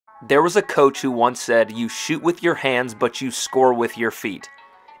There was a coach who once said, "You shoot with your hands, but you score with your feet."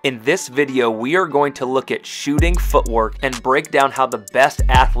 In this video, we are going to look at shooting footwork and break down how the best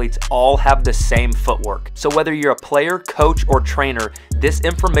athletes all have the same footwork. So whether you're a player, coach, or trainer, this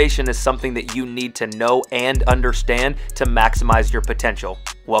information is something that you need to know and understand to maximize your potential.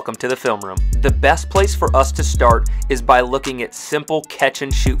 Welcome to the film room. The best place for us to start is by looking at simple catch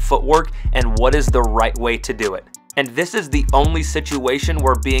and shoot footwork and what is the right way to do it. And this is the only situation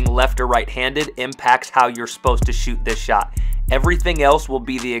where being left or right-handed impacts how you're supposed to shoot this shot. Everything else will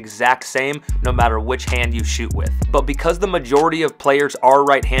be the exact same no matter which hand you shoot with. But because the majority of players are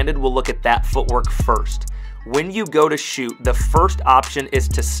right-handed, we'll look at that footwork first. When you go to shoot, the first option is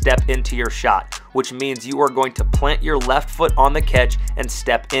to step into your shot, which means you are going to plant your left foot on the catch and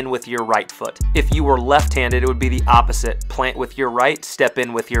step in with your right foot. If you were left-handed, it would be the opposite. Plant with your right, step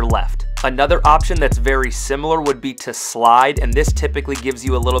in with your left. Another option that's very similar would be to slide, and this typically gives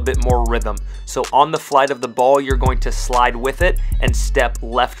you a little bit more rhythm. So on the flight of the ball, you're going to slide with it and step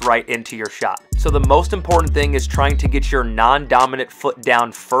left-right into your shot. So the most important thing is trying to get your non-dominant foot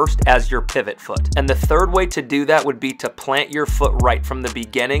down first as your pivot foot. And the third way to do that would be to plant your foot right from the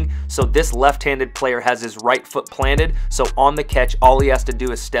beginning. So this left-handed player has his right foot planted, so on the catch, all he has to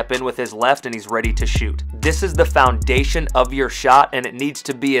do is step in with his left and he's ready to shoot. This is the foundation of your shot, and it needs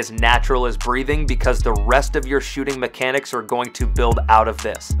to be as natural as breathing because the rest of your shooting mechanics are going to build out of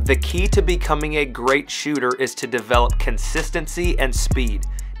this. The key to becoming a great shooter is to develop consistency and speed.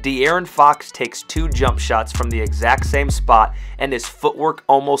 De'Aaron Fox takes 2 jump shots from the exact same spot, and his footwork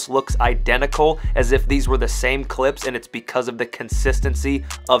almost looks identical as if these were the same clips, and it's because of the consistency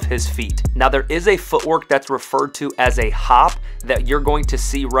of his feet. Now there is a footwork that's referred to as a hop that you're going to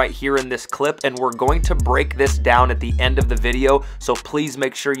see right here in this clip, and we're going to break this down at the end of the video, so please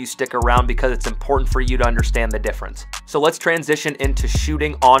make sure you stick around because it's important for you to understand the difference. So let's transition into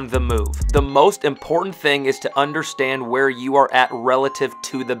shooting on the move. The most important thing is to understand where you are at relative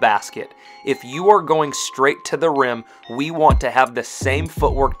to the basket. If you are going straight to the rim, we want to have the same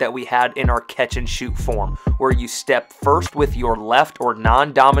footwork that we had in our catch and shoot form, where you step first with your left or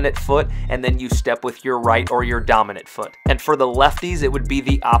non-dominant foot, and then you step with your right or your dominant foot. And for the lefties, it would be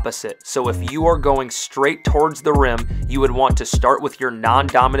the opposite. So if you are going straight towards the rim, you would want to start with your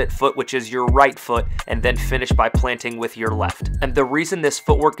non-dominant foot, which is your right foot, and then finish by planting with your left. And the reason this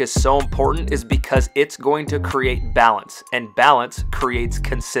footwork is so important is because it's going to create balance, and balance creates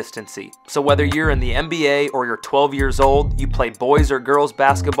consistency. So whether you're in the NBA or you're 12 years old, you play boys or girls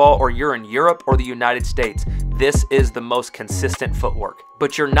basketball, or you're in Europe or the United States, this is the most consistent footwork.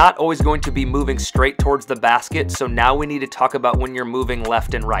 But you're not always going to be moving straight towards the basket, so now we need to talk about when you're moving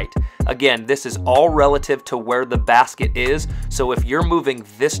left and right. Again, this is all relative to where the basket is, so if you're moving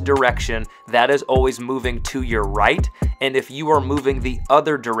this direction, that is always moving to your right, and if you are moving the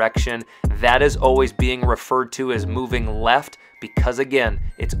other direction, that is always being referred to as moving left, because again,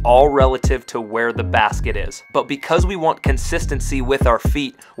 it's all relative to where the basket is. But because we want consistency with our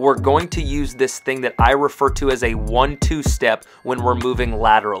feet, we're going to use this thing that I refer to as a 1-2 step when we're moving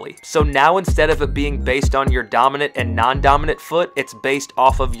laterally. So now instead of it being based on your dominant and non-dominant foot, it's based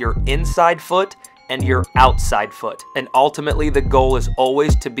off of your inside foot and your outside foot. And ultimately the goal is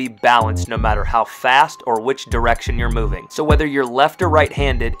always to be balanced no matter how fast or which direction you're moving. So whether you're left or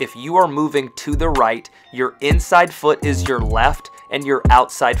right-handed, if you are moving to the right, your inside foot is your left and your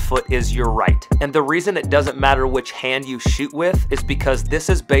outside foot is your right. And the reason it doesn't matter which hand you shoot with is because this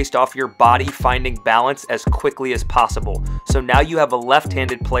is based off your body finding balance as quickly as possible. So now you have a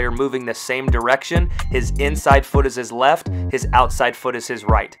left-handed player moving the same direction, his inside foot is his left, his outside foot is his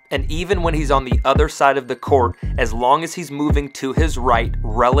right. And even when he's on the other side of the court, as long as he's moving to his right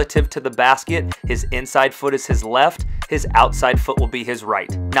relative to the basket, his inside foot is his left, his outside foot will be his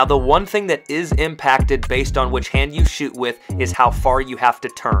right. Now the one thing that is impacted based on which hand you shoot with is how far you have to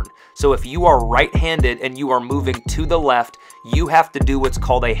turn. So if you are right-handed and you are moving to the left, you have to do what's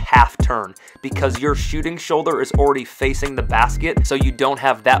called a half turn because your shooting shoulder is already facing the basket, so you don't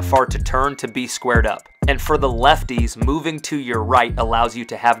have that far to turn to be squared up. And for the lefties, moving to your right allows you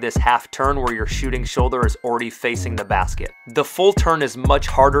to have this half turn where your shooting shoulder is already facing the basket. The full turn is much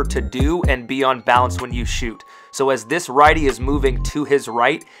harder to do and be on balance when you shoot. So as this righty is moving to his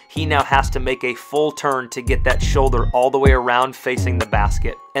right, he now has to make a full turn to get that shoulder all the way around facing the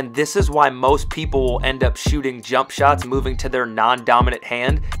basket. And this is why most people will end up shooting jump shots moving to their non-dominant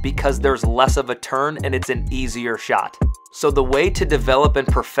hand, because there's less of a turn and it's an easier shot. So the way to develop and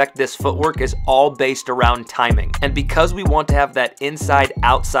perfect this footwork is all based around timing. And because we want to have that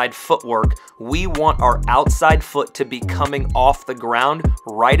inside-outside footwork, we want our outside foot to be coming off the ground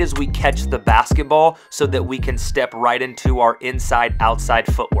right as we catch the basketball so that we can step right into our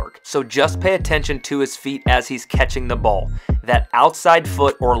inside-outside footwork. So just pay attention to his feet as he's catching the ball. That outside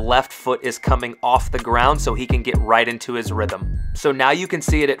foot or left foot is coming off the ground so he can get right into his rhythm. So now you can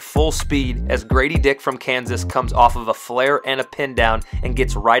see it at full speed as Grady Dick from Kansas comes off of a flare and a pin down and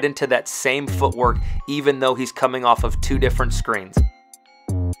gets right into that same footwork even though he's coming off of two different screens.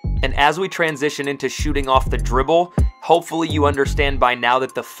 And as we transition into shooting off the dribble, hopefully you understand by now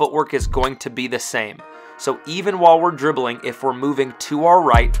that the footwork is going to be the same. So even while we're dribbling, if we're moving to our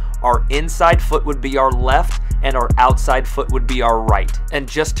right, our inside foot would be our left and our outside foot would be our right. And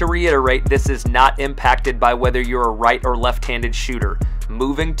just to reiterate, this is not impacted by whether you're a right or left-handed shooter.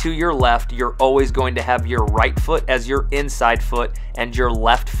 Moving to your left, you're always going to have your right foot as your inside foot and your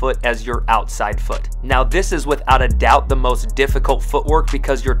left foot as your outside foot. Now this is without a doubt the most difficult footwork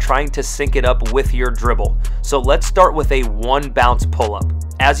because you're trying to sync it up with your dribble. So let's start with a one bounce pull-up.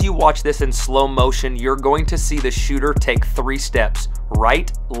 As you watch this in slow motion, you're going to see the shooter take 3 steps,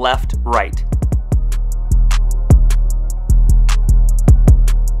 right, left, right.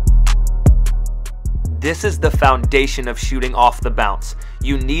 This is the foundation of shooting off the bounce.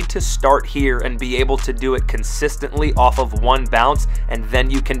 You need to start here and be able to do it consistently off of one bounce, and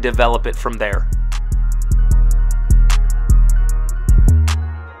then you can develop it from there.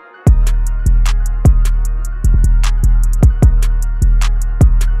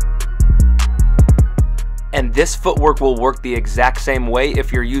 And this footwork will work the exact same way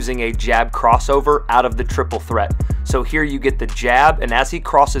if you're using a jab crossover out of the triple threat. So here you get the jab, and as he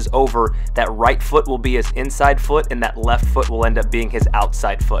crosses over, that right foot will be his inside foot and that left foot will end up being his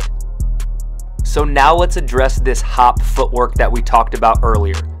outside foot. So now let's address this hop footwork that we talked about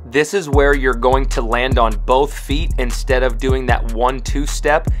earlier. This is where you're going to land on both feet instead of doing that 1-2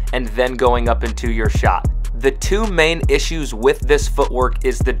 step and then going up into your shot. The two main issues with this footwork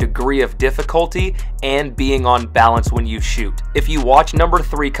is the degree of difficulty and being on balance when you shoot. If you watch number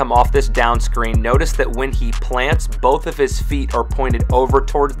 3 come off this down screen, notice that when he plants, both of his feet are pointed over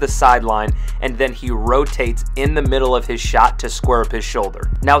towards the sideline, and then he rotates in the middle of his shot to square up his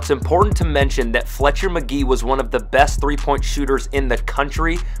shoulder. Now it's important to mention that Fletcher Magee was one of the best three-point shooters in the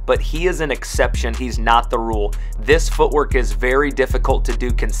country, but he is an exception, he's not the rule. This footwork is very difficult to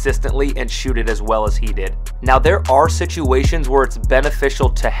do consistently and shoot it as well as he did. Now there are situations where it's beneficial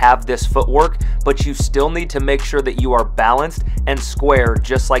to have this footwork, but you still need to make sure that you are balanced and square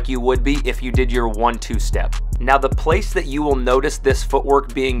just like you would be if you did your 1-2 step. Now the place that you will notice this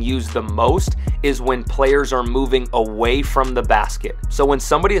footwork being used the most is when players are moving away from the basket. So when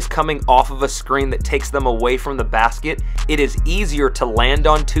somebody is coming off of a screen that takes them away from the basket, it is easier to land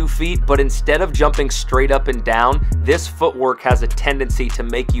on 2 feet, but instead of jumping straight up and down, this footwork has a tendency to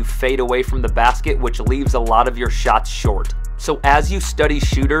make you fade away from the basket, which leaves a lot of your shots short. So as you study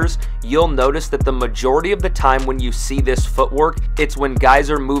shooters, you'll notice that the majority of the time when you see this footwork, it's when guys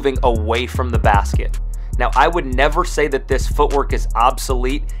are moving away from the basket. Now, I would never say that this footwork is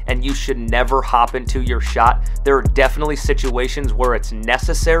obsolete and you should never hop into your shot. There are definitely situations where it's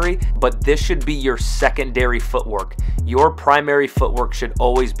necessary, but this should be your secondary footwork. Your primary footwork should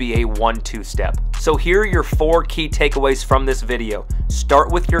always be a 1-2 step. So here are your 4 key takeaways from this video.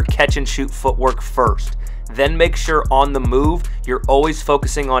 Start with your catch and shoot footwork first. Then make sure on the move, you're always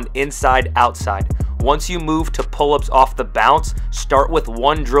focusing on inside, outside. Once you move to pull-ups off the bounce, start with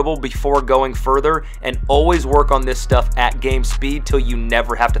 1 dribble before going further, and always work on this stuff at game speed till you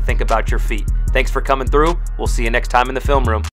never have to think about your feet. Thanks for coming through. We'll see you next time in the film room.